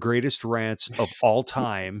one of your greatest rants of all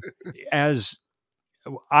time, as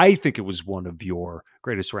I think it was one of your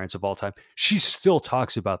greatest rants of all time. She still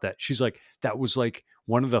talks about that. She's like, that was like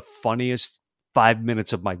one of the funniest 5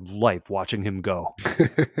 minutes of my life watching him go.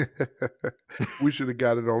 We should have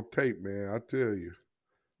got it on tape, man. I tell you.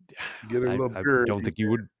 Get a little beer. I don't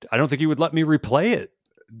think you would let me replay it.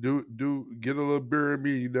 Do get a little beer in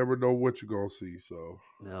me. You never know what you're gonna see. So.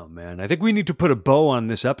 No, man. I think we need to put a bow on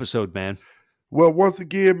this episode, man. Well, once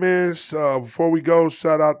again, man, before we go,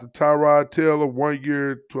 shout out to Tyrod Taylor, 1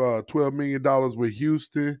 year, $12 million with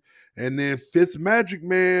Houston. And then Fitzmagic,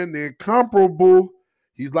 man, the incomparable.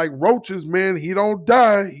 He's like roaches, man. He don't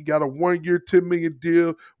die. He got a 1 year, $10 million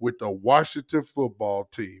deal with the Washington football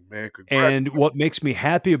team, man. And what makes me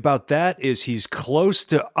happy about that is he's close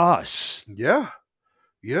to us. Yeah.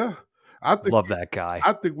 Love that guy.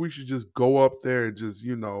 I think we should just go up there and just,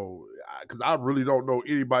 because I really don't know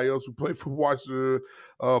anybody else who played for Washington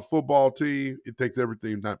football team. It takes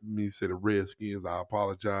everything, not me to say the Redskins. I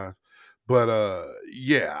apologize. But,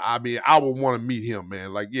 I mean, I would want to meet him,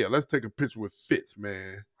 man. Like, let's take a picture with Fitz,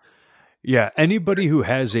 man. Yeah, anybody who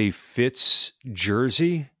has a Fitz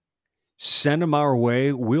jersey, send them our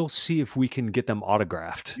way. We'll see if we can get them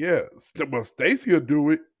autographed. Yeah, well, Stacy will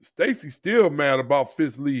do it. Stacy's still mad about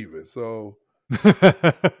Fitz leaving, so.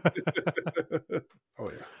 Oh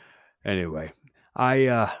yeah. Anyway,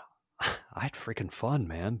 I had freaking fun,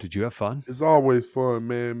 man. Did you have fun? It's always fun,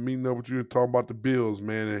 man. Meeting up with you and talking about the Bills,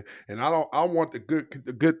 man. And I want the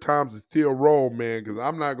good times to still roll, man, because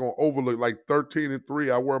I'm not gonna overlook like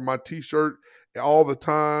 13-3. I wear my T-shirt all the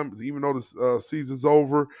time, even though the season's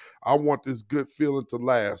over. I want this good feeling to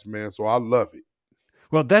last, man. So I love it.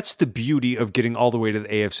 Well, that's the beauty of getting all the way to the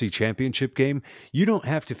AFC Championship game. You don't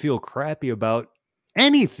have to feel crappy about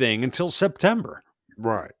anything until September.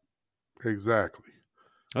 Right. Exactly.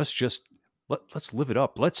 Let's live it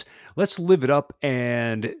up. Let's live it up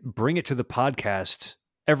and bring it to the podcast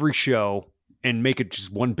every show and make it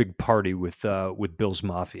just one big party with Bills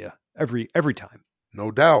Mafia every time.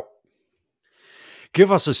 No doubt.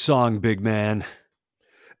 Give us a song, big man.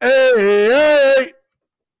 Hey.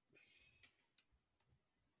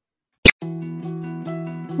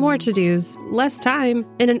 More to-dos, less time,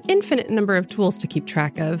 and an infinite number of tools to keep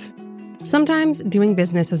track of. Sometimes doing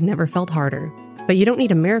business has never felt harder, but you don't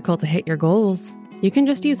need a miracle to hit your goals. You can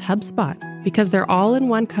just use HubSpot, because their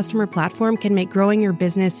all-in-one customer platform can make growing your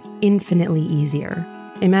business infinitely easier.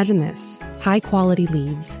 Imagine this: high-quality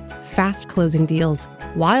leads, fast closing deals,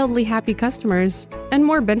 wildly happy customers, and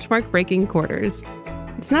more benchmark-breaking quarters.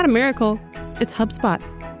 It's not a miracle, it's HubSpot.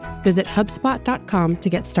 Visit HubSpot.com to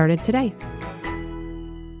get started today.